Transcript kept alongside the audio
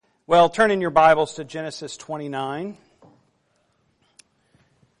Well, turn in your Bibles to Genesis 29.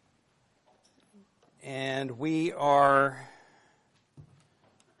 And I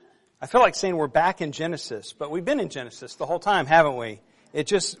feel like saying we're back in Genesis, but we've been in Genesis the whole time, haven't we?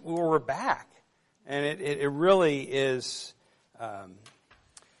 We're back. And it really is,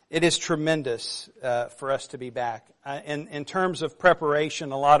 it is tremendous for us to be back. In terms of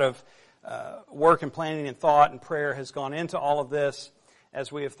preparation, a lot of work and planning and thought and prayer has gone into all of this as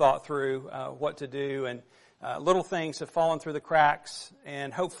we have thought through what to do. And little things have fallen through the cracks,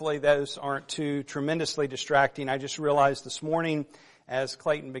 and hopefully those aren't too tremendously distracting. I just realized this morning as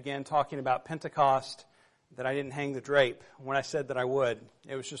Clayton began talking about Pentecost that I didn't hang the drape when I said that I would.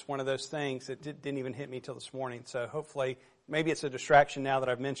 It was just one of those things that didn't even hit me till this morning. So hopefully, maybe it's a distraction now that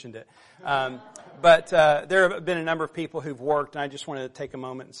I've mentioned it. But there have been a number of people who've worked, and I just wanted to take a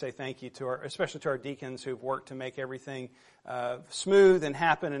moment and say thank you especially to our deacons who've worked to make everything smooth and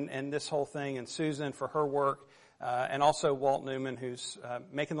happen, and this whole thing, and Susan for her work, and also Walt Newman, who's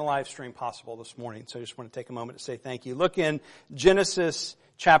making the live stream possible this morning. So I just want to take a moment to say thank you. Look in Genesis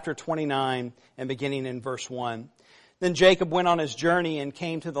chapter 29 and beginning in verse 1. Then Jacob went on his journey and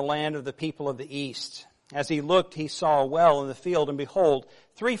came to the land of the people of the east. As he looked, he saw a well in the field, and behold,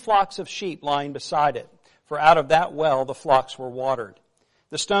 3 flocks of sheep lying beside it. For out of that well the flocks were watered.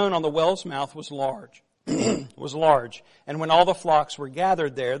 The stone on the well's mouth was large, and when all the flocks were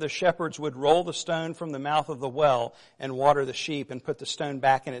gathered there, the shepherds would roll the stone from the mouth of the well and water the sheep, and put the stone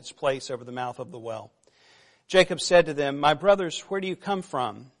back in its place over the mouth of the well. Jacob said to them, "My brothers, where do you come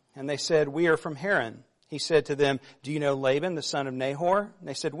from?" And they said, "We are from Haran." He said to them, "Do you know Laban, the son of Nahor?" And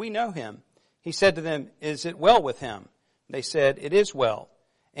they said, "We know him." He said to them, "Is it well with him?" They said, "It is well.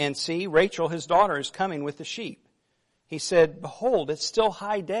 And see, Rachel, his daughter, is coming with the sheep." He said, "Behold, it's still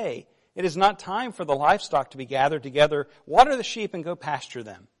high day. It is not time for the livestock to be gathered together. Water the sheep and go pasture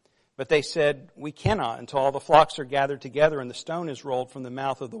them." But they said, "We cannot until all the flocks are gathered together and the stone is rolled from the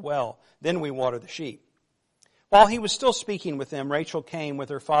mouth of the well. Then we water the sheep." While he was still speaking with them, Rachel came with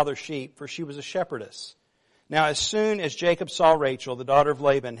her father's sheep, for she was a shepherdess. Now as soon as Jacob saw Rachel, the daughter of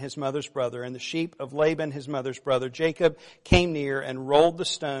Laban, his mother's brother, and the sheep of Laban, his mother's brother, Jacob came near and rolled the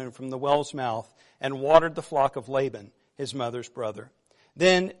stone from the well's mouth and watered the flock of Laban, his mother's brother.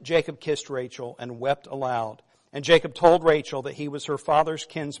 Then Jacob kissed Rachel and wept aloud. And Jacob told Rachel that he was her father's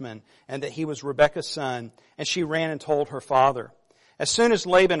kinsman and that he was Rebekah's son, and she ran and told her father. As soon as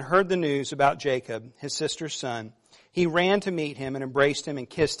Laban heard the news about Jacob, his sister's son, he ran to meet him and embraced him and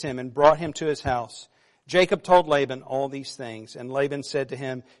kissed him and brought him to his house. Jacob told Laban all these things, and Laban said to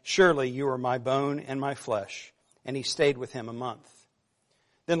him, "Surely you are my bone and my flesh." And he stayed with him a month.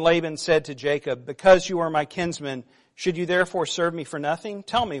 Then Laban said to Jacob, "Because you are my kinsman, should you therefore serve me for nothing?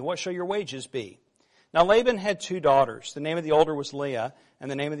 Tell me, what shall your wages be?" Now Laban had 2 daughters. The name of the older was Leah,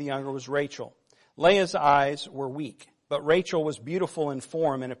 and the name of the younger was Rachel. Leah's eyes were weak, but Rachel was beautiful in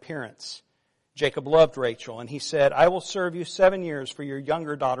form and appearance. Jacob loved Rachel, and he said, "I will serve you 7 years for your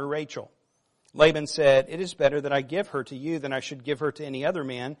younger daughter Rachel." Laban said, "It is better that I give her to you than I should give her to any other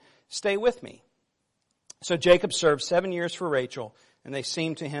man. Stay with me." So Jacob served 7 years for Rachel, and they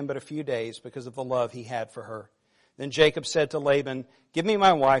seemed to him but a few days because of the love he had for her. Then Jacob said to Laban, "Give me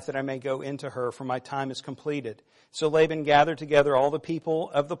my wife that I may go into her, for my time is completed." So Laban gathered together all the people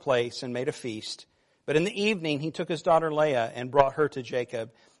of the place and made a feast. But in the evening he took his daughter Leah and brought her to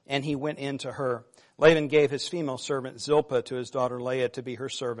Jacob, and he went in to her. Laban gave his female servant Zilpah to his daughter Leah to be her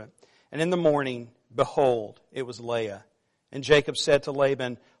servant. And in the morning, behold, it was Leah. And Jacob said to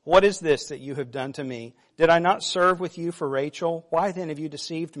Laban, "What is this that you have done to me? Did I not serve with you for Rachel? Why then have you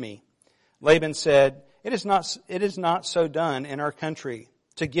deceived me?" Laban said, It is not so done in our country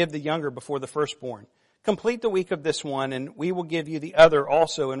to give the younger before the firstborn. Complete the week of this one, and we will give you the other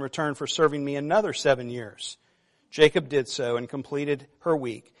also in return for serving me another 7 years. Jacob did so and completed her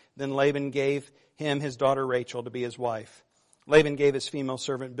week. Then Laban gave him his daughter Rachel to be his wife. Laban gave his female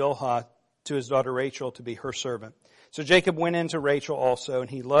servant Bilhah to his daughter Rachel to be her servant. So Jacob went in to Rachel also, and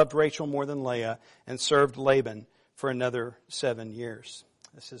he loved Rachel more than Leah, and served Laban for another 7 years.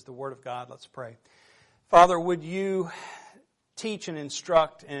 This is the word of God. Let's pray. Father, would you teach and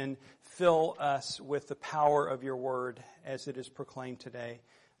instruct and fill us with the power of your word as it is proclaimed today.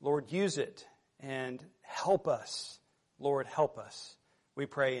 Lord, use it and help us. Lord, help us. We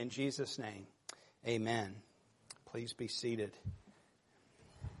pray in Jesus' name. Amen. Please be seated.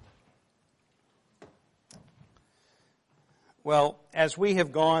 Well, as we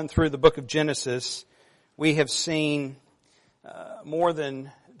have gone through the book of Genesis, we have seen more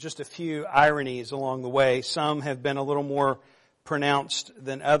than just a few ironies along the way. Some have been a little more pronounced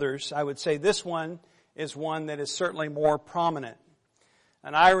than others. I would say this one is one that is certainly more prominent.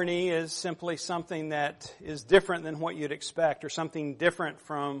 An irony is simply something that is different than what you'd expect, or something different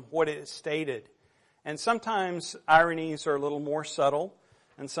from what it is stated. And sometimes ironies are a little more subtle,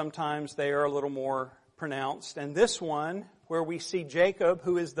 and sometimes they are a little more pronounced. And this one, where we see Jacob,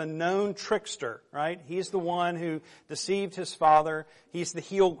 who is the known trickster, right? He's the one who deceived his father. He's the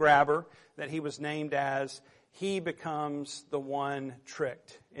heel grabber that he was named as. He becomes the one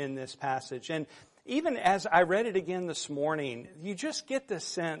tricked in this passage. And even as I read it again this morning, you just get the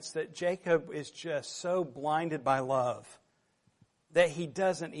sense that Jacob is just so blinded by love that he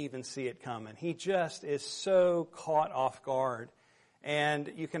doesn't even see it coming. He just is so caught off guard.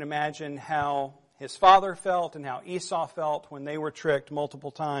 And you can imagine how his father felt and how Esau felt when they were tricked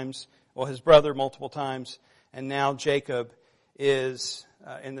multiple times, well, his brother multiple times, and now Jacob is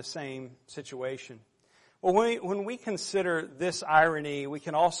in the same situation. Well, when we consider this irony, we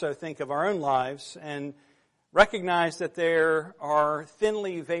can also think of our own lives and recognize that there are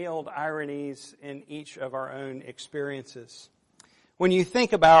thinly veiled ironies in each of our own experiences. When you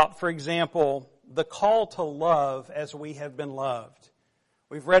think about, for example, the call to love as we have been loved.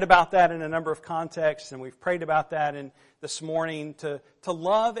 We've read about that in a number of contexts, and we've prayed about that this morning, to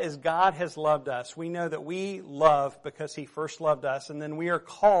love as God has loved us. We know that we love because He first loved us, and then we are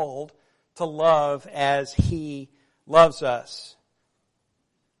called to love as He loves us.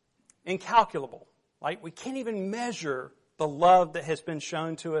 Incalculable. Like, we can't even measure the love that has been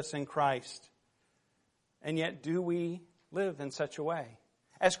shown to us in Christ. And yet, do we live in such a way?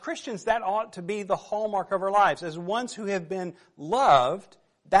 As Christians, that ought to be the hallmark of our lives. As ones who have been loved,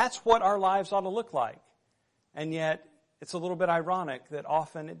 that's what our lives ought to look like. And yet, it's a little bit ironic that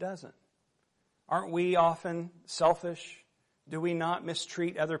often it doesn't. Aren't we often selfish? Do we not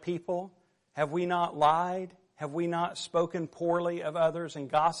mistreat other people? Have we not lied? Have we not spoken poorly of others and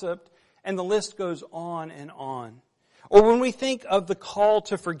gossiped? And the list goes on and on. Or when we think of the call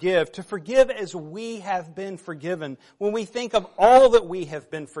to forgive as we have been forgiven, when we think of all that we have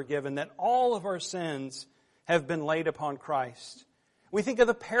been forgiven, that all of our sins have been laid upon Christ. We think of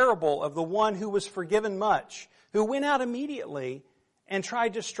the parable of the one who was forgiven much, who went out immediately and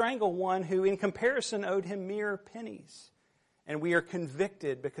tried to strangle one who in comparison owed him mere pennies. And we are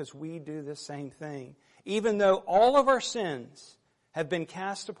convicted because we do the same thing. Even though all of our sins have been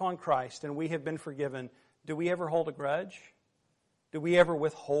cast upon Christ and we have been forgiven, do we ever hold a grudge? Do we ever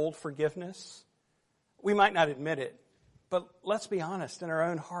withhold forgiveness? We might not admit it, but let's be honest, in our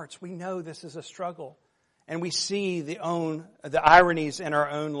own hearts, we know this is a struggle. And we see the ironies in our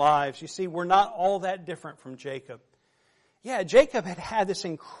own lives. You see, we're not all that different from Jacob. Yeah, Jacob had this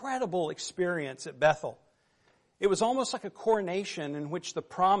incredible experience at Bethel. It was almost like a coronation in which the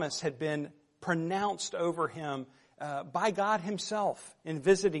promise had been pronounced over him by God Himself in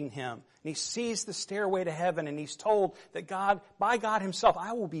visiting him. And he sees the stairway to heaven and he's told that by God Himself,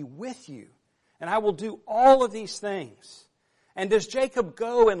 I will be with you and I will do all of these things. And does Jacob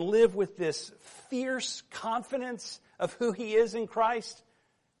go and live with this fierce confidence of who he is in Christ?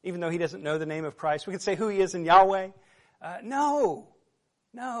 Even though he doesn't know the name of Christ. We could say who he is in Yahweh. No,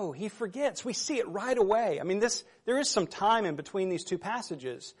 he forgets. We see it right away. I mean, there is some time in between these two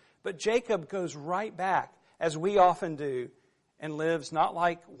passages. But Jacob goes right back, as we often do, and lives not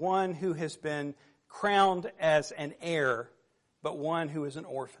like one who has been crowned as an heir, but one who is an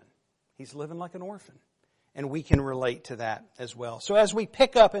orphan. He's living like an orphan. And we can relate to that as well. So as we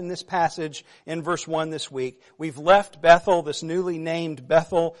pick up in this passage in verse 1 this week, we've left Bethel, this newly named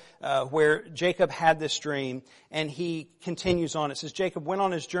Bethel, where Jacob had this dream, and he continues on. It says, Jacob went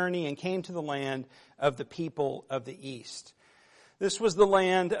on his journey and came to the land of the people of the east. This was the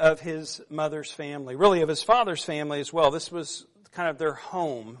land of his mother's family, really of his father's family as well. This was kind of their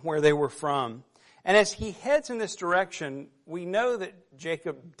home, where they were from. And as he heads in this direction, we know that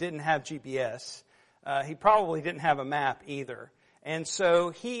Jacob didn't have GPS. He probably didn't have a map either. And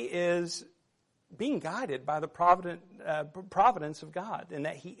so he is being guided by the providence of God, and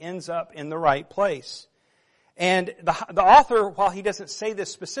that he ends up in the right place. And the author, while he doesn't say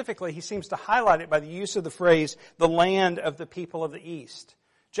this specifically, he seems to highlight it by the use of the phrase, the land of the people of the east.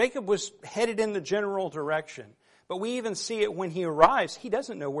 Jacob was headed in the general direction, but we even see it when he arrives. He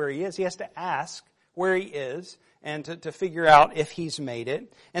doesn't know where he is. He has to ask where he is and to figure out if he's made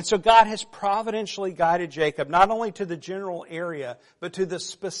it. And so God has providentially guided Jacob not only to the general area, but to the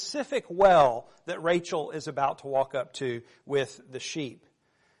specific well that Rachel is about to walk up to with the sheep.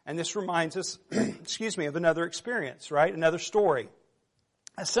 And this reminds us, of another experience, right? Another story.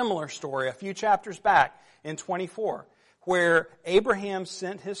 A similar story a few chapters back in 24, where Abraham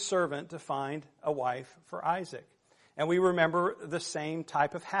sent his servant to find a wife for Isaac. And we remember the same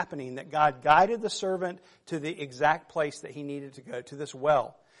type of happening, that God guided the servant to the exact place that he needed to go, to this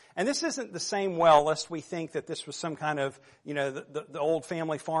well. And this isn't the same well, lest we think that this was some kind of, the old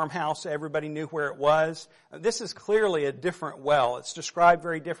family farmhouse. Everybody knew where it was. This is clearly a different well. It's described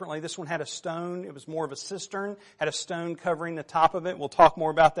very differently. This one had a stone. It was more of a cistern, had a stone covering the top of it. We'll talk more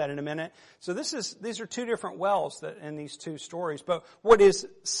about that in a minute. So these are two different wells in these two stories. But what is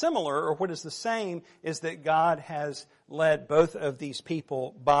similar, or what is the same, is that God has led both of these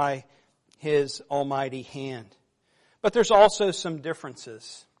people by His almighty hand. But there's also some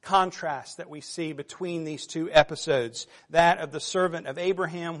differences, contrast that we see between these two episodes. That of the servant of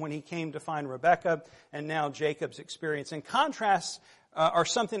Abraham when he came to find Rebekah, and now Jacob's experience. And contrasts are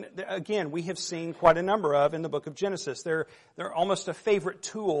something that, again, we have seen quite a number of in the book of Genesis. They're almost a favorite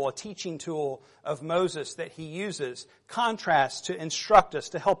tool, a teaching tool of Moses that he uses. Contrasts to instruct us,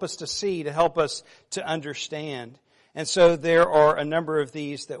 to help us to see, to help us to understand. And so there are a number of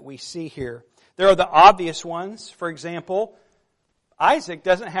these that we see here. There are the obvious ones. For example, Isaac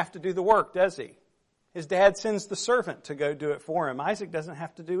doesn't have to do the work, does he? His dad sends the servant to go do it for him. Isaac doesn't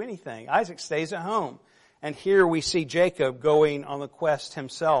have to do anything. Isaac stays at home. And here we see Jacob going on the quest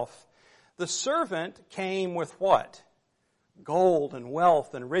himself. The servant came with what? Gold and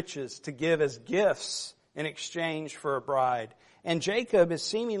wealth and riches to give as gifts in exchange for a bride. And Jacob is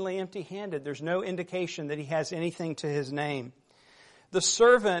seemingly empty-handed. There's no indication that he has anything to his name. The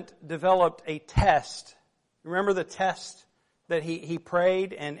servant developed a test. Remember the test that he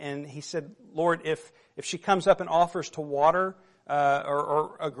prayed, and he said, Lord, if she comes up and offers to water,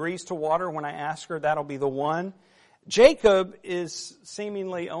 or agrees to water when I ask her, that'll be the one. Jacob is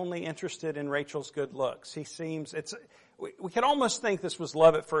seemingly only interested in Rachel's good looks. We could almost think this was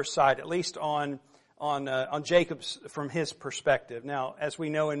love at first sight, at least on Jacob's, from his perspective. Now, as we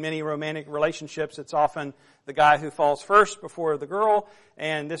know in many romantic relationships, it's often the guy who falls first before the girl,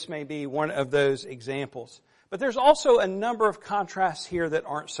 and this may be one of those examples. But there's also a number of contrasts here that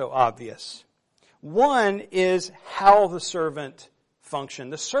aren't so obvious. One is how the servant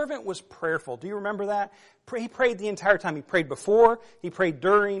functioned. The servant was prayerful. Do you remember that? He prayed the entire time. He prayed before, he prayed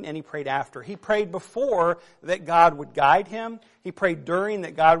during, and he prayed after. He prayed before that God would guide him. He prayed during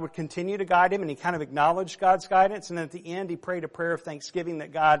that God would continue to guide him, and he kind of acknowledged God's guidance. And then at the end, he prayed a prayer of thanksgiving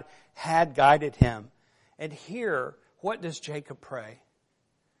that God had guided him. And here, what does Jacob pray?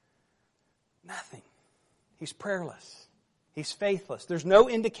 Nothing. He's prayerless. He's faithless. There's no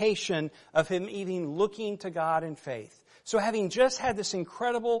indication of him even looking to God in faith. So having just had this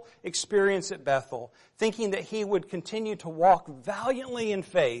incredible experience at Bethel, thinking that he would continue to walk valiantly in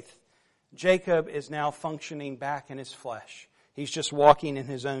faith, Jacob is now functioning back in his flesh. He's just walking in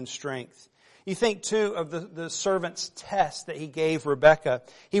his own strength. You think, too, of the servant's test that he gave Rebekah.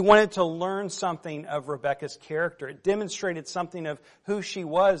 He wanted to learn something of Rebekah's character. It demonstrated something of who she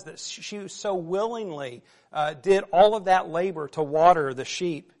was, that she so willingly did all of that labor to water the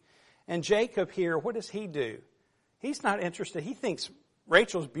sheep. And Jacob here, what does he do? He's not interested. He thinks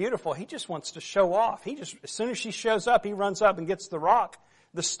Rachel's beautiful. He just wants to show off. As soon as she shows up, he runs up and gets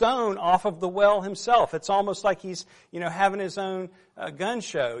the stone off of the well himself. It's almost like he's, having his own gun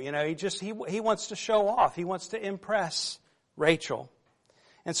show. He wants to show off. He wants to impress Rachel.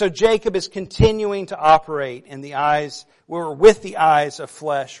 And so Jacob is continuing to operate with the eyes of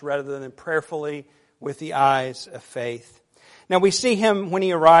flesh rather than prayerfully with the eyes of faith. Now we see him, when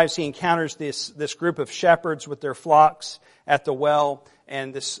he arrives, he encounters this group of shepherds with their flocks at the well,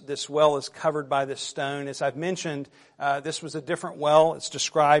 and this well is covered by this stone. As I've mentioned, this was a different well. It's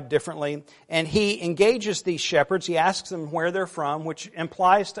described differently. And he engages these shepherds. He asks them where they're from, which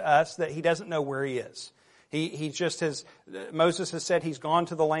implies to us that he doesn't know where he is. Moses has said he's gone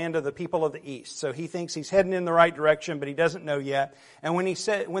to the land of the people of the east. So he thinks he's heading in the right direction, but he doesn't know yet. And when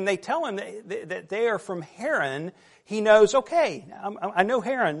they tell him that they are from Haran, he knows, okay, I know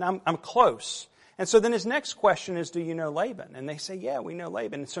Haran, I'm close. And so then his next question is, do you know Laban? And they say, yeah, we know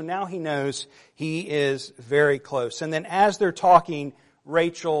Laban. And so now he knows he is very close. And then as they're talking,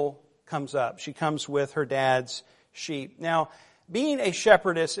 Rachel comes up. She comes with her dad's sheep. Now, being a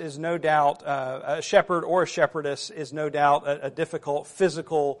shepherdess is no doubt, a shepherd or a shepherdess is no doubt a difficult,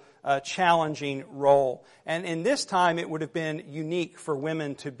 physical, challenging role. And in this time, it would have been unique for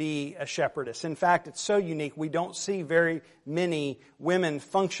women to be a shepherdess. In fact, it's so unique, we don't see very many women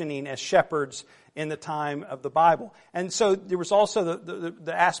functioning as shepherds in the time of the Bible. And so there was also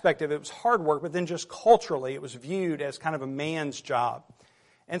the aspect of it was hard work, but then just culturally, it was viewed as kind of a man's job.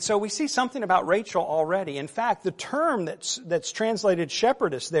 And so we see something about Rachel already. In fact, the term that's translated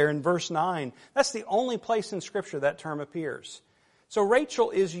shepherdess there in verse 9, that's the only place in Scripture that term appears. So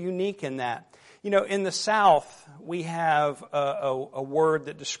Rachel is unique in that. In the South, we have a word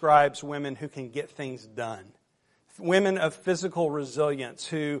that describes women who can get things done. Women of physical resilience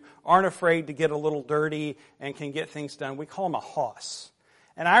who aren't afraid to get a little dirty and can get things done. We call them a hoss.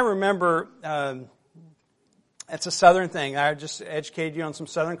 And I remember, it's a Southern thing. I just educated you on some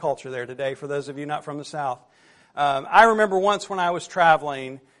Southern culture there today for those of you not from the South. I remember once when I was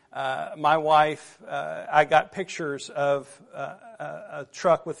traveling, my wife, I got pictures of a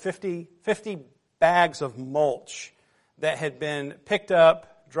truck with 50 bags of mulch that had been picked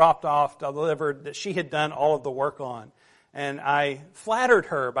up, dropped off, delivered, that she had done all of the work on. And I flattered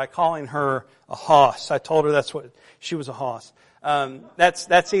her by calling her a hoss. I told her that's what she was, a hoss.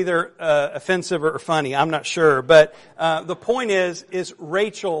 That's either offensive or funny. I'm not sure, but the point is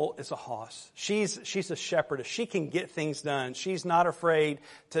Rachel is a hoss. She's a shepherdess. She can get things done. She's not afraid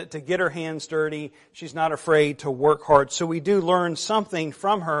to get her hands dirty. She's not afraid to work hard. So we do learn something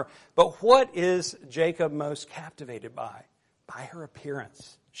from her. But what is Jacob most captivated by? By her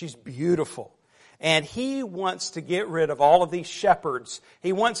appearance. She's beautiful. And he wants to get rid of all of these shepherds.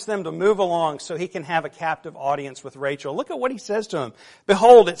 He wants them to move along so he can have a captive audience with Rachel. Look at what he says to him.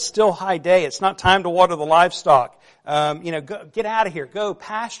 Behold, it's still high day. It's not time to water the livestock. Go, get out of here. Go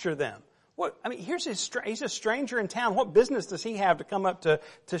pasture them. He's a stranger in town. What business does he have to come up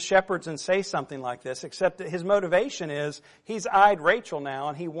to shepherds and say something like this? Except that his motivation is he's eyed Rachel now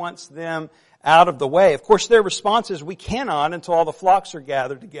and he wants them out of the way. Of course, their response is, we cannot until all the flocks are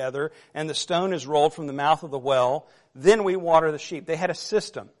gathered together and the stone is rolled from the mouth of the well. Then we water the sheep. They had a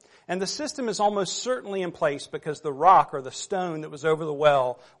system. And the system is almost certainly in place because the rock or the stone that was over the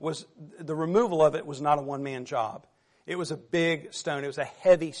well, the removal of it was not a one-man job. It was a big stone. It was a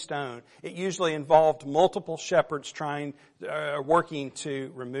heavy stone. It usually involved multiple shepherds working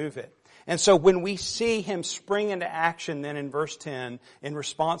to remove it. And so when we see him spring into action then in verse 10, in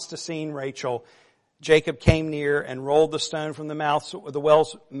response to seeing Rachel, Jacob came near and rolled the stone from the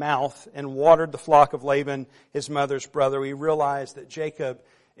well's mouth and watered the flock of Laban, his mother's brother. We realize that Jacob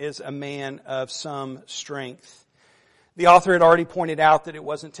is a man of some strength. The author had already pointed out that it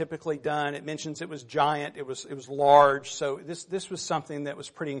wasn't typically done. It mentions it was giant, it was large. So this was something that was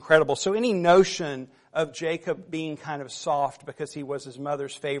pretty incredible. So any notion of Jacob being kind of soft because he was his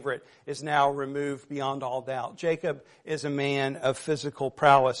mother's favorite is now removed beyond all doubt. Jacob is a man of physical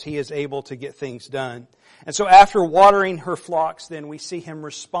prowess. He is able to get things done. And so after watering her flocks, then we see him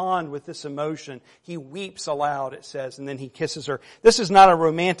respond with this emotion. He weeps aloud, it says, and then he kisses her. This is not a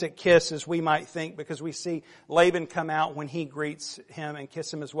romantic kiss as we might think, because we see Laban come out when he greets him and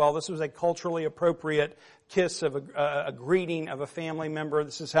kiss him as well. This was a culturally appropriate kiss of a greeting of a family member.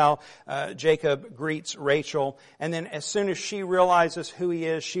 This is how Jacob greets Rachel. And then as soon as she realizes who he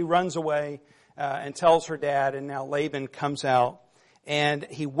is, she runs away and tells her dad, and now Laban comes out and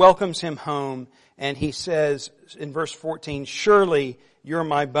he welcomes him home. And he says in verse 14, surely you're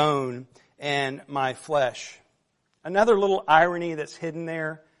my bone and my flesh. Another little irony that's hidden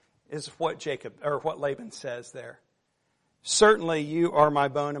there is what Laban says there. Certainly you are my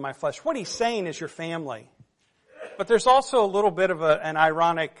bone and my flesh. What he's saying is your family. But there's also a little bit of an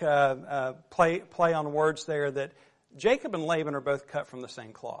ironic play on words there, that Jacob and Laban are both cut from the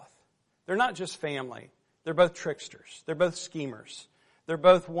same cloth. They're not just family. They're both tricksters. They're both schemers. They're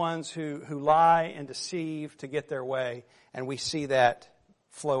both ones who lie and deceive to get their way, and we see that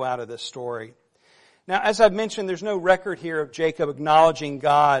flow out of this story. Now, as I've mentioned, there's no record here of Jacob acknowledging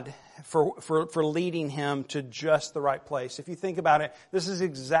God for leading him to just the right place. If you think about it, this is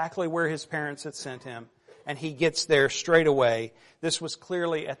exactly where his parents had sent him, and he gets there straight away. This was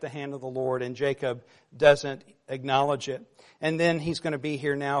clearly at the hand of the Lord, and Jacob doesn't acknowledge it. And then he's going to be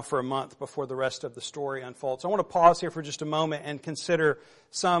here now for a month before the rest of the story unfolds. I want to pause here for just a moment and consider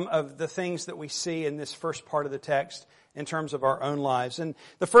some of the things that we see in this first part of the text in terms of our own lives. And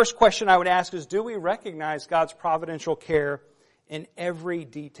the first question I would ask is, do we recognize God's providential care in every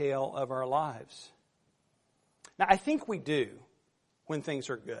detail of our lives? Now, I think we do when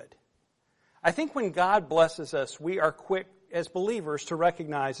things are good. I think when God blesses us, we are quick as believers to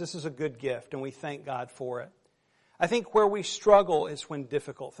recognize this is a good gift, and we thank God for it. I think where we struggle is when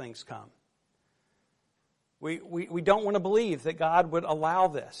difficult things come. We don't want to believe that God would allow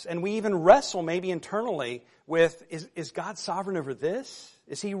this. And we even wrestle maybe internally with, is God sovereign over this?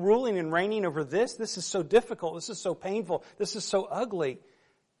 Is He ruling and reigning over this? This is so difficult. This is so painful. This is so ugly.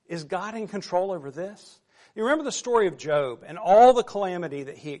 Is God in control over this? You remember the story of Job and all the calamity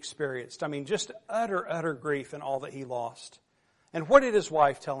that he experienced. I mean, just utter grief and all that he lost. And what did his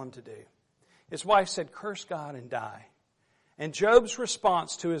wife tell him to do? His wife said, curse God and die. And Job's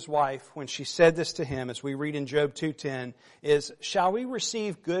response to his wife when she said this to him, as we read in Job 2:10, is, "Shall we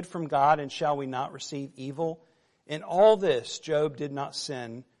receive good from God, and shall we not receive evil? In all this, Job did not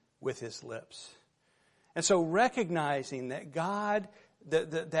sin with his lips." And so recognizing that God,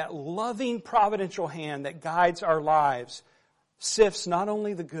 that loving providential hand that guides our lives, sifts not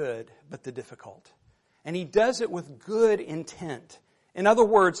only the good, but the difficult. And He does it with good intent. In other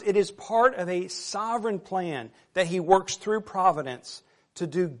words, it is part of a sovereign plan that He works through providence to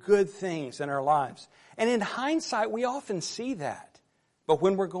do good things in our lives. And in hindsight, we often see that. But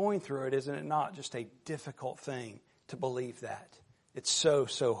when we're going through it, isn't it not just a difficult thing to believe that? It's so,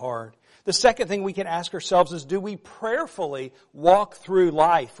 so hard. The second thing we can ask ourselves is, do we prayerfully walk through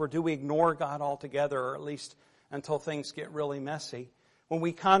life, or do we ignore God altogether, or at least until things get really messy? When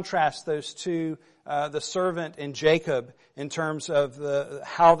we contrast those two, the servant and Jacob, in terms of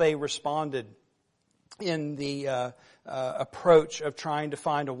how they responded in the approach of trying to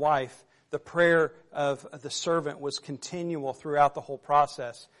find a wife, the prayer of the servant was continual throughout the whole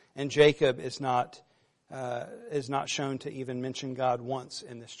process, and Jacob is not shown to even mention God once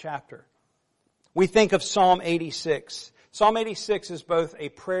in this chapter. We think of Psalm 86. Psalm 86 is both a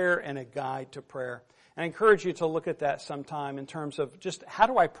prayer and a guide to prayer. And I encourage you to look at that sometime in terms of just, how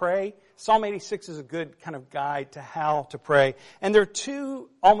do I pray? Psalm 86 is a good kind of guide to how to pray. And there are two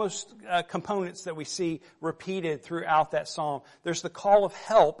almost components that we see repeated throughout that psalm. There's the call of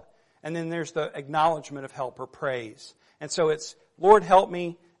help, and then there's the acknowledgement of help or praise. And so it's, Lord, help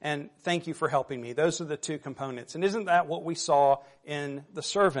me, and thank you for helping me. Those are the two components. And isn't that what we saw in the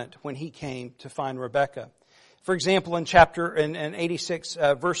servant when he came to find Rebekah? For example, in 86,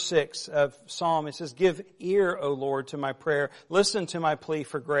 verse 6 of Psalm, it says, "Give ear, O Lord, to my prayer. Listen to my plea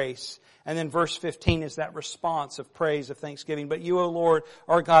for grace." And then verse 15 is that response of praise, of thanksgiving. "But you, O Lord,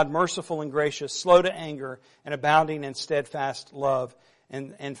 are God, merciful and gracious, slow to anger, and abounding in steadfast love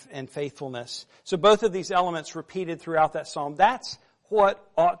and faithfulness." So both of these elements repeated throughout that psalm. That's what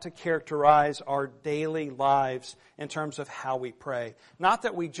ought to characterize our daily lives in terms of how we pray. Not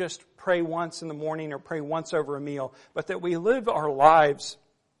that we just pray once in the morning or pray once over a meal, but that we live our lives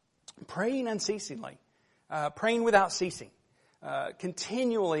praying unceasingly, praying without ceasing,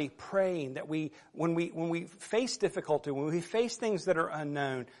 continually praying, that when we face difficulty, when we face things that are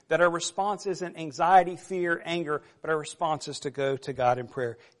unknown, that our response isn't anxiety, fear, anger, but our response is to go to God in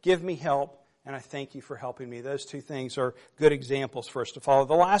prayer. Give me help, and I thank you for helping me. Those two things are good examples for us to follow.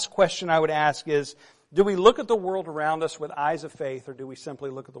 The last question I would ask is, do we look at the world around us with eyes of faith, or do we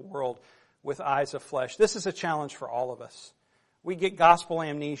simply look at the world with eyes of flesh? This is a challenge for all of us. We get gospel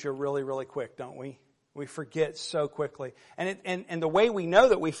amnesia really, really quick, don't we? We forget so quickly. And the way we know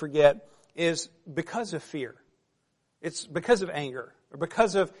that we forget is because of fear. It's because of anger, or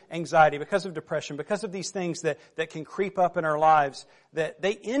because of anxiety, because of depression, because of these things that can creep up in our lives, that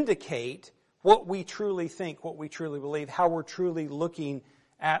they indicate what we truly think, what we truly believe, how we're truly looking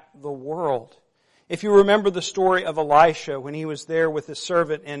at the world. If you remember the story of Elisha when he was there with his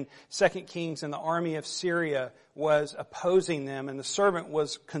servant in 2 Kings, and the army of Syria was opposing them, and the servant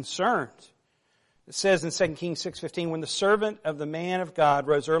was concerned. It says in 2 Kings 6:15, "When the servant of the man of God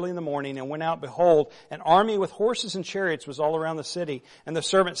rose early in the morning and went out, behold, an army with horses and chariots was all around the city. And the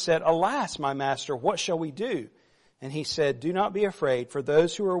servant said, 'Alas, my master, what shall we do?' And he said, 'Do not be afraid, for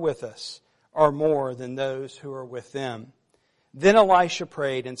those who are with us are more than those who are with them.' Then Elisha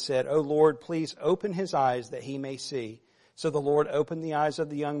prayed and said, 'O Lord, please open his eyes that he may see.' So the Lord opened the eyes of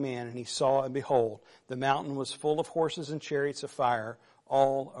the young man, and he saw, and behold, the mountain was full of horses and chariots of fire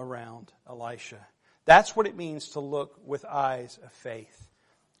all around Elisha." That's what it means to look with eyes of faith.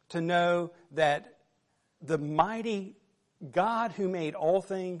 To know that the mighty God who made all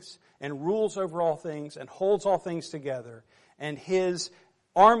things and rules over all things and holds all things together, and His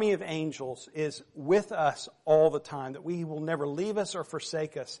army of angels is with us all the time, that we will never leave us or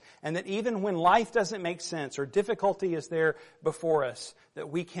forsake us, and that even when life doesn't make sense or difficulty is there before us, that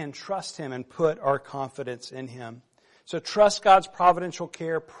we can trust Him and put our confidence in Him. So trust God's providential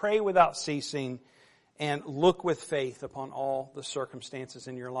care, pray without ceasing, and look with faith upon all the circumstances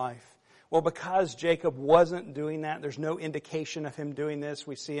in your life. Well, because Jacob wasn't doing that, there's no indication of him doing this.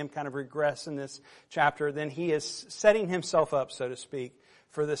 We see him kind of regress in this chapter. Then he is setting himself up, so to speak,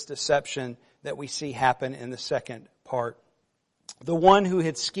 for this deception that we see happen in the second part. The one who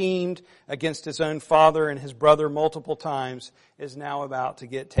had schemed against his own father and his brother multiple times is now about to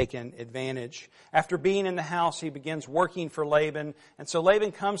get taken advantage. After being in the house, he begins working for Laban. And so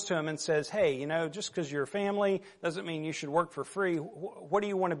Laban comes to him and says, "Hey, just because you're family doesn't mean you should work for free. What do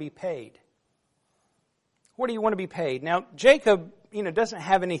you want to be paid? What do you want to be paid?" Now, Jacob, doesn't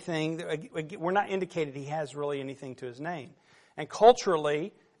have anything. We're not indicated he has really anything to his name. And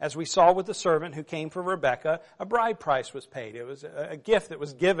culturally, as we saw with the servant who came for Rebekah, a bride price was paid. It was a gift that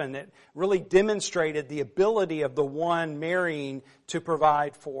was given that really demonstrated the ability of the one marrying to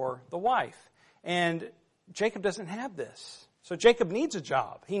provide for the wife. And Jacob doesn't have this. So Jacob needs a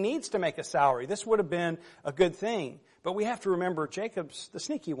job. He needs to make a salary. This would have been a good thing. But we have to remember Jacob's the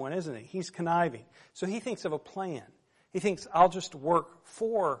sneaky one, isn't he? He's conniving. So he thinks of a plan. He thinks, I'll just work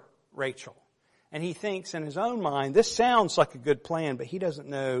for Rachel. And he thinks in his own mind, this sounds like a good plan, but he doesn't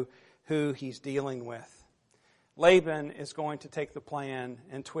know who he's dealing with. Laban is going to take the plan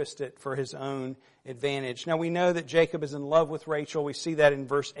and twist it for his own advantage. Now we know that Jacob is in love with Rachel. We see that in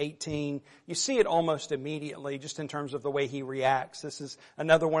verse 18. You see it almost immediately just in terms of the way he reacts. This is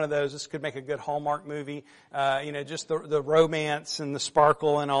another one of those. This could make a good Hallmark movie. Just the romance and the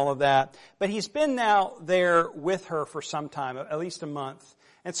sparkle and all of that. But he's been now there with her for some time, at least a month.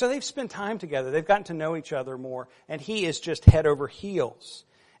 And so they've spent time together. They've gotten to know each other more. And he is just head over heels.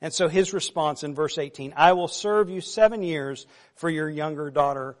 And so his response in verse 18, I will serve you 7 years for your younger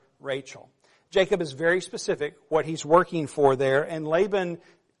daughter, Rachel. Jacob is very specific what he's working for there. And Laban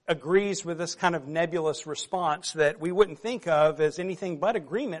agrees with this kind of nebulous response that we wouldn't think of as anything but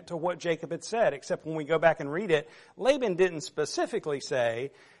agreement to what Jacob had said. Except when we go back and read it, Laban didn't specifically say,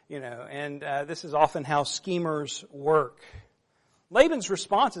 and this is often how schemers work. Laban's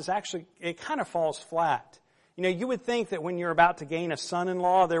response is actually, it kind of falls flat. You would think that when you're about to gain a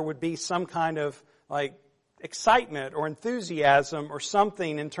son-in-law, there would be some kind of excitement or enthusiasm or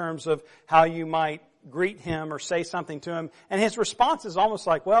something in terms of how you might greet him or say something to him. And his response is almost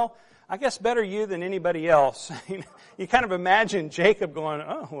like, well, I guess better you than anybody else. You kind of imagine Jacob going,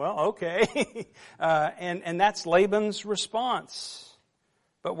 oh, well, okay. And that's Laban's response.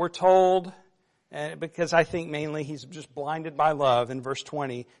 But we're told, because I think mainly he's just blinded by love in verse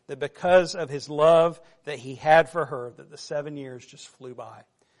 20, that because of his love that he had for her, that the 7 years just flew by.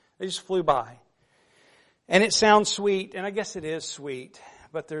 They just flew by. And it sounds sweet, and I guess it is sweet,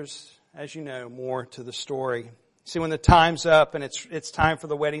 but there's, as you know, more to the story. See, when the time's up and it's time for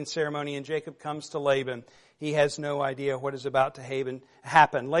the wedding ceremony and Jacob comes to Laban, he has no idea what is about to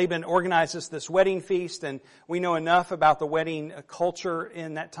happen. Laban organizes this wedding feast, and we know enough about the wedding culture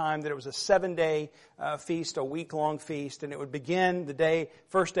in that time that it was a 7-day feast, a week-long feast, and it would begin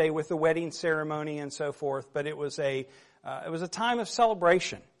first day with the wedding ceremony and so forth. But it was a time of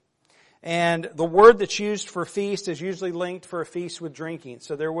celebration. And the word that's used for feast is usually linked for a feast with drinking.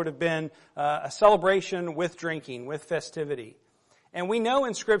 So there would have been a celebration with drinking, with festivity. And we know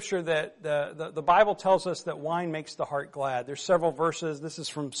in Scripture that the Bible tells us that wine makes the heart glad. There's several verses. This is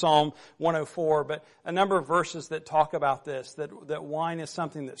from Psalm 104, but a number of verses that talk about this, that wine is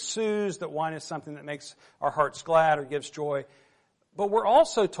something that soothes, that wine is something that makes our hearts glad or gives joy. But we're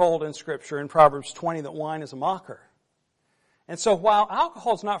also told in Scripture, in Proverbs 20, that wine is a mocker. And so while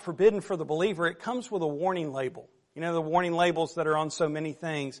alcohol is not forbidden for the believer, it comes with a warning label. The warning labels that are on so many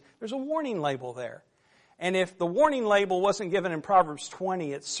things. There's a warning label there. And if the warning label wasn't given in Proverbs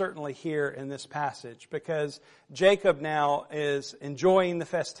 20, it's certainly here in this passage, because Jacob now is enjoying the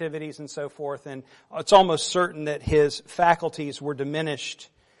festivities and so forth, and it's almost certain that his faculties were diminished.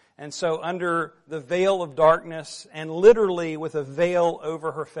 And so under the veil of darkness, and literally with a veil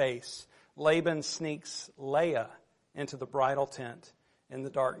over her face, Laban sneaks Leah into the bridal tent in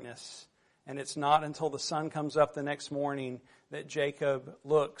the darkness. And it's not until the sun comes up the next morning that Jacob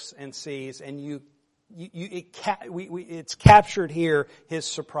looks and sees, and it's captured here, his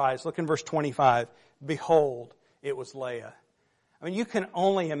surprise. Look in verse 25. Behold, it was Leah. I mean, you can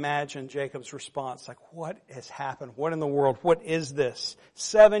only imagine Jacob's response, like, what has happened? What in the world? What is this?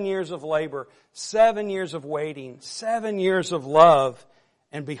 7 years of labor, 7 years of waiting, 7 years of love,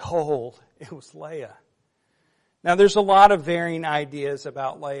 and behold, it was Leah. Now, there's a lot of varying ideas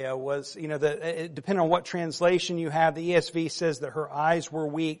about Leah. Depending on what translation you have, the ESV says that her eyes were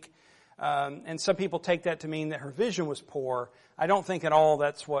weak. And some people take that to mean that her vision was poor. I don't think at all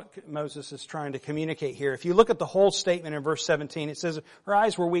that's what Moses is trying to communicate here. If you look at the whole statement in verse 17, it says her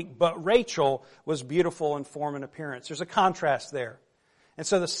eyes were weak, but Rachel was beautiful in form and appearance. There's a contrast there. And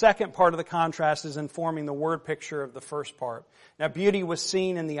so the second part of the contrast is informing the word picture of the first part. Now, beauty was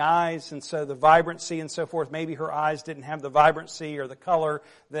seen in the eyes, and so the vibrancy and so forth. Maybe her eyes didn't have the vibrancy or the color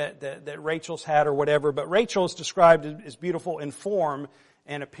that Rachel's had or whatever, but Rachel is described as beautiful in form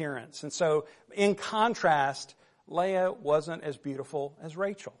and appearance. And so, in contrast, Leah wasn't as beautiful as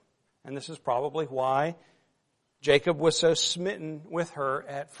Rachel. And this is probably why Jacob was so smitten with her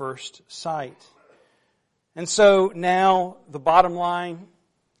at first sight. And so now, the bottom line,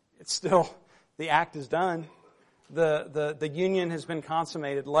 it's still, the act is done. The union has been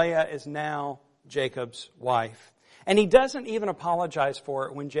consummated. Leah is now Jacob's wife. And he doesn't even apologize for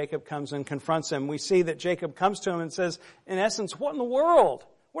it when Jacob comes and confronts him. We see that Jacob comes to him and says, in essence, what in the world?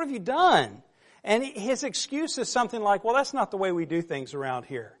 What have you done? And his excuse is something like, well, that's not the way we do things around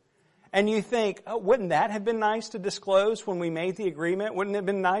here. And you think, oh, wouldn't that have been nice to disclose when we made the agreement? Wouldn't it have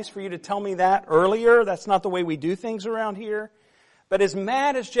been nice for you to tell me that earlier? That's not the way we do things around here. But as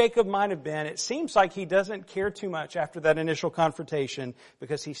mad as Jacob might have been, it seems like he doesn't care too much after that initial confrontation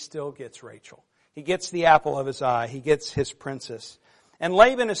because he still gets Rachel. He gets the apple of his eye. He gets his princess. And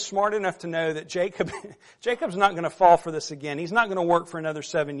Laban is smart enough to know that Jacob's not going to fall for this again. He's not going to work for another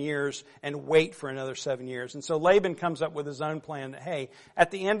 7 years and wait for another 7 years. And so Laban comes up with his own plan that, hey,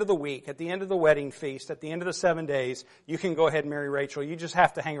 at the end of the week, at the end of the wedding feast, at the end of the 7 days, you can go ahead and marry Rachel. You just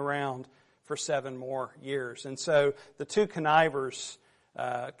have to hang around for 7 more years. And so the two connivers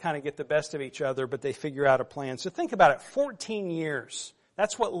kind of get the best of each other, but they figure out a plan. So think about it, 14 years.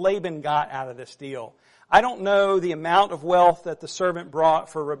 That's what Laban got out of this deal. I don't know the amount of wealth that the servant brought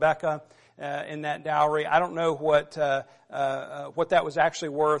for Rebekah in that dowry. I don't know what that was actually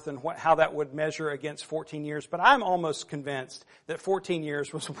worth and how that would measure against 14 years. But I'm almost convinced that 14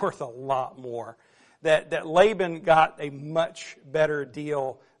 years was worth a lot more. That Laban got a much better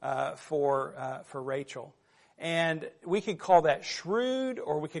deal for Rachel. And we could call that shrewd,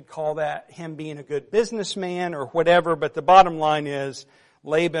 or we could call that him being a good businessman or whatever. But the bottom line is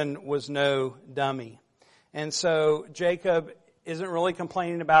Laban was no dummy. And so Jacob isn't really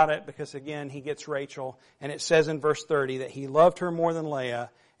complaining about it because, again, he gets Rachel. And it says in verse 30 that he loved her more than Leah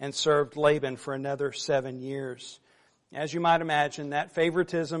and served Laban for another 7 years. As you might imagine, that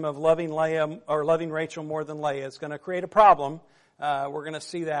favoritism of loving Leah or loving Rachel more than Leah is going to create a problem. We're going to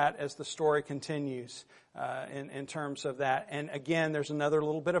see that as the story continues in terms of that. And again, there's another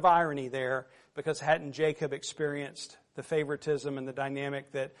little bit of irony there because hadn't Jacob experienced the favoritism and the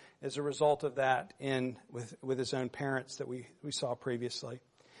dynamic that is a result of that with his own parents that we saw previously.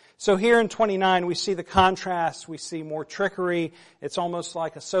 So here in 29, we see the contrast. We see more trickery. It's almost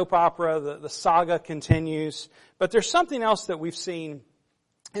like a soap opera. The saga continues. But there's something else that we've seen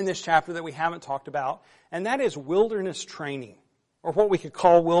in this chapter that we haven't talked about, and that is wilderness training, or what we could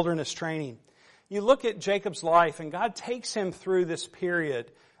call wilderness training. You look at Jacob's life, and God takes him through this period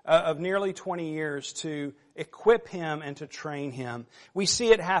of nearly 20 years to equip him and to train him. We see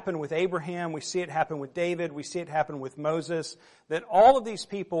it happen with Abraham. We see it happen with David. We see it happen with Moses. That all of these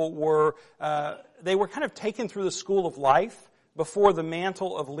people were kind of taken through the school of life before the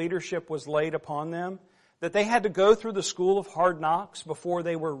mantle of leadership was laid upon them. That they had to go through the school of hard knocks before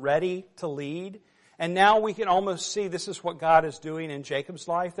they were ready to lead. And now we can almost see this is what God is doing in Jacob's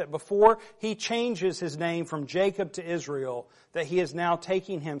life, that before he changes his name from Jacob to Israel, that he is now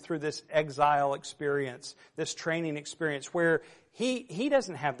taking him through this exile experience, this training experience, where he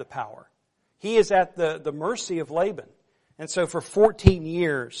doesn't have the power. He is at the mercy of Laban. And so for 14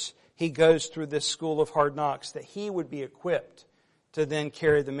 years, he goes through this school of hard knocks, that he would be equipped to then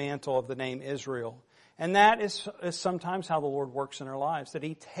carry the mantle of the name Israel. And that is sometimes how the Lord works in our lives, that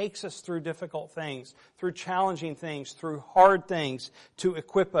he takes us through difficult things, through challenging things, through hard things to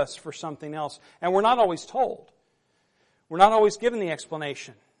equip us for something else. And we're not always told. We're not always given the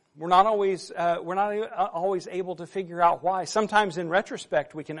explanation. We're not always able to figure out why. Sometimes in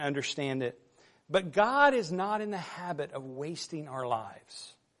retrospect we can understand it. But God is not in the habit of wasting our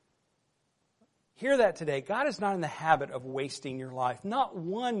lives. Hear that today. God is not in the habit of wasting your life. Not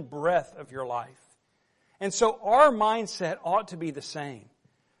one breath of your life. And so our mindset ought to be the same.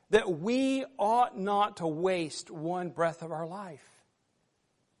 That we ought not to waste one breath of our life.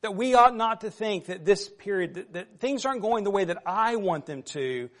 That we ought not to think that this period, that things aren't going the way that I want them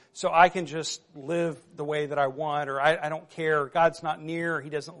to, so I can just live the way that I want, or I don't care, or God's not near, or He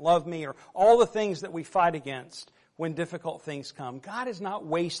doesn't love me, or all the things that we fight against when difficult things come. God is not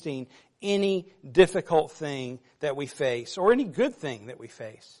wasting any difficult thing that we face, or any good thing that we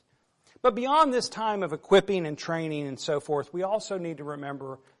face. But beyond this time of equipping and training and so forth, we also need to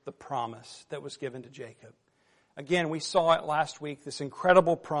remember the promise that was given to Jacob. Again, we saw it last week, this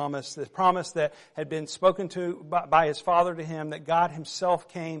incredible promise, the promise that had been spoken to by his father to him, that God himself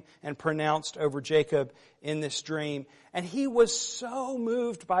came and pronounced over Jacob in this dream. And he was so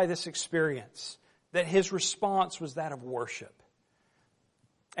moved by this experience that his response was that of worship.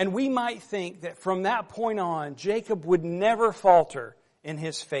 And we might think that from that point on, Jacob would never falter in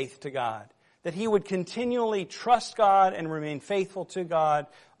his faith to God. That he would continually trust God and remain faithful to God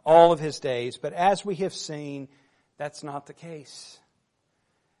all of his days. But as we have seen, that's not the case.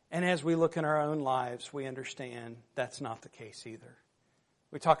 And as we look in our own lives, we understand that's not the case either.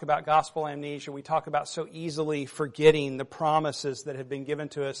 We talk about gospel amnesia. We talk about so easily forgetting the promises that have been given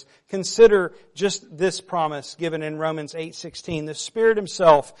to us. Consider just this promise given in Romans 8:16. The Spirit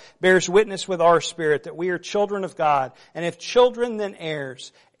Himself bears witness with our spirit that we are children of God, and if children, then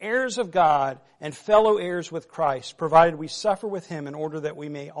heirs, heirs of God and fellow heirs with Christ, provided we suffer with Him in order that we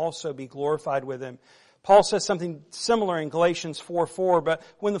may also be glorified with Him. Paul says something similar in Galatians 4:4, but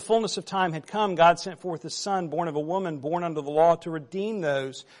when the fullness of time had come, God sent forth His Son, born of a woman, born under the law, to redeem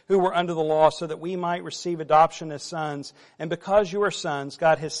those who were under the law, so that we might receive adoption as sons. And because you are sons,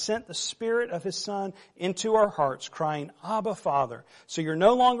 God has sent the Spirit of His Son into our hearts, crying, Abba, Father. So you're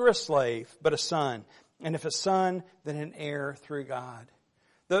no longer a slave, but a son. And if a son, then an heir through God.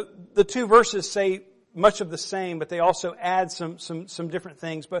 The two verses say much of the same, but they also add some different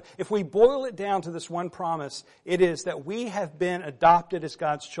things. But if we boil it down to this one promise, it is that we have been adopted as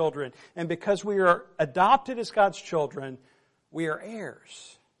God's children. And because we are adopted as God's children, we are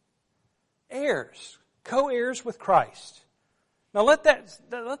heirs. Heirs. Co-heirs with Christ. Now let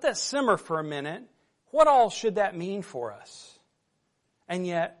that simmer for a minute. What all should that mean for us? And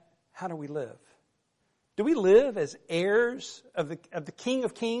yet, how do we live? Do we live as heirs of the King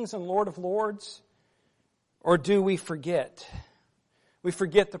of Kings and Lord of Lords? Or do we forget? We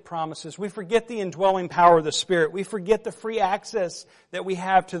forget the promises. We forget the indwelling power of the Spirit. We forget the free access that we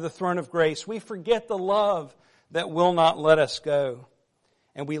have to the throne of grace. We forget the love that will not let us go.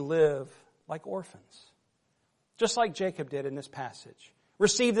 And we live like orphans. Just like Jacob did in this passage.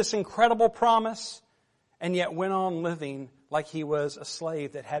 Received this incredible promise and yet went on living like he was a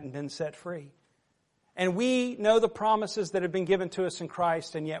slave that hadn't been set free. And we know the promises that have been given to us in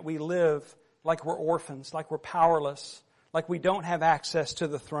Christ, and yet we live like we're orphans, like we're powerless, like we don't have access to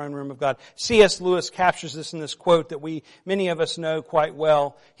the throne room of God. C.S. Lewis captures this in this quote that many of us know quite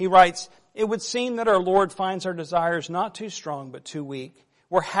well. He writes, "It would seem that our Lord finds our desires not too strong but too weak.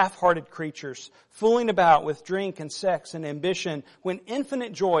 We're half-hearted creatures, fooling about with drink and sex and ambition when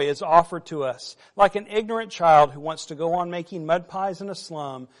infinite joy is offered to us, like an ignorant child who wants to go on making mud pies in a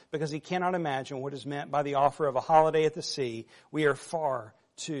slum because he cannot imagine what is meant by the offer of a holiday at the sea. We are far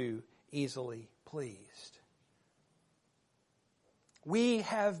too easily pleased." We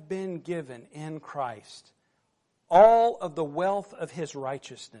have been given in Christ all of the wealth of His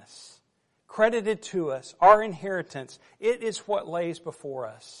righteousness, credited to us, our inheritance. It is what lays before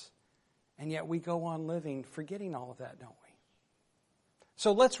us. And yet we go on living forgetting all of that, don't we?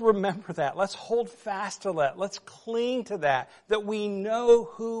 So let's remember that. Let's hold fast to that. Let's cling to that we know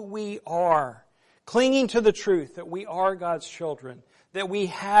who we are. Clinging to the truth that we are God's children, that we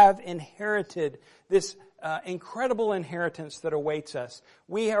have inherited this incredible inheritance that awaits us.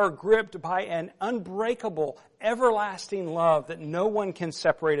 We are gripped by an unbreakable, everlasting love that no one can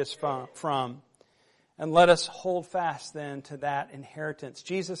separate us from. And let us hold fast then to that inheritance.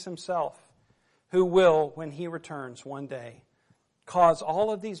 Jesus Himself, who will, when He returns one day, cause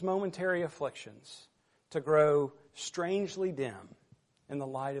all of these momentary afflictions to grow strangely dim in the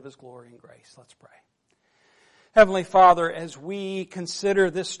light of His glory and grace. Let's pray. Heavenly Father, as we consider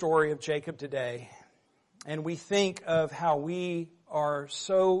this story of Jacob today, and we think of how we are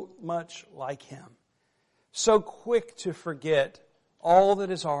so much like him, so quick to forget all that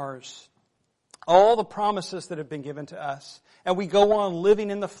is ours, all the promises that have been given to us, and we go on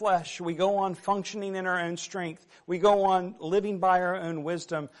living in the flesh, we go on functioning in our own strength, we go on living by our own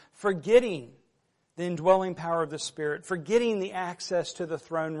wisdom, forgetting the indwelling power of the Spirit, forgetting the access to the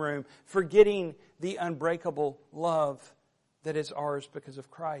throne room, forgetting the unbreakable love that is ours because of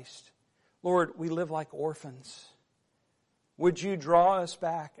Christ. Lord, we live like orphans. Would You draw us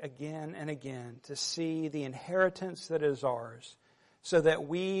back again and again to see the inheritance that is ours, so that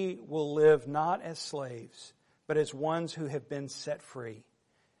we will live not as slaves, but as ones who have been set free.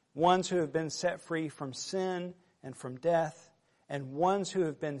 Ones who have been set free from sin and from death, and ones who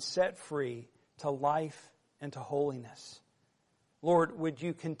have been set free to life and to holiness. Lord, would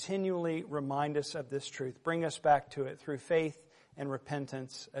You continually remind us of this truth, bring us back to it through faith and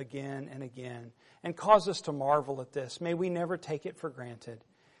repentance again and again, and cause us to marvel at this. May we never take it for granted.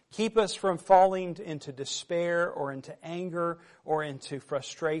 Keep us from falling into despair or into anger or into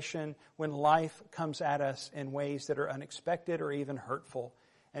frustration when life comes at us in ways that are unexpected or even hurtful.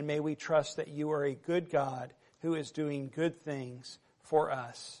 And may we trust that You are a good God who is doing good things for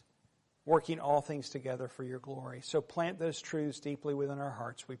us, working all things together for Your glory. So plant those truths deeply within our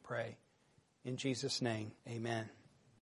hearts, we pray. In Jesus' name, amen.